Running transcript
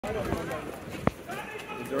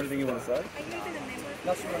Is there anything you want to say? Are you even a member?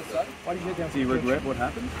 That's what I say. Why did you get down? Do you regret what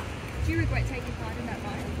happened? Do you regret taking part in that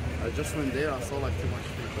riot? I just went there, I saw like too much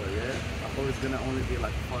people, yeah. I thought it's gonna only be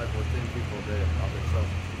like 5 or 10 people there at the shop.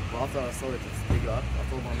 But after I saw it, it's bigger, I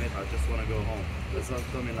told my mate I just wanna go home. That's what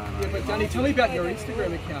told me Yeah, but Danny, tell me about your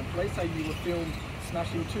Instagram account. Police say you were filmed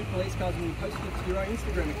smashing 2 police cars and you posted it to your own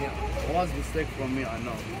Instagram account. It was a mistake from me, I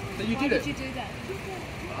know. So you Why did it? did you do that?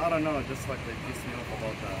 I don't know, just like they pissed me off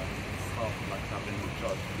about the stuff like happening in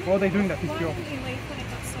church. What are they doing that Why pissed you off? didn't you leave when it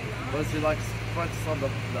got so loud? But she like tried to stop the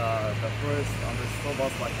first and they stop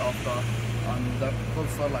us like after and the people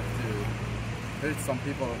started like to hurt some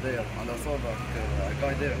people there and I saw that a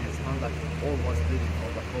guy there, his hand like all was bleeding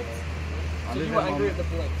from the cops. So you were angry at the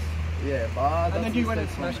police? Yeah, but And then you went and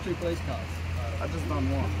mistake from smashed 2 police cars? I just done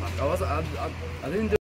one. Like I didn't do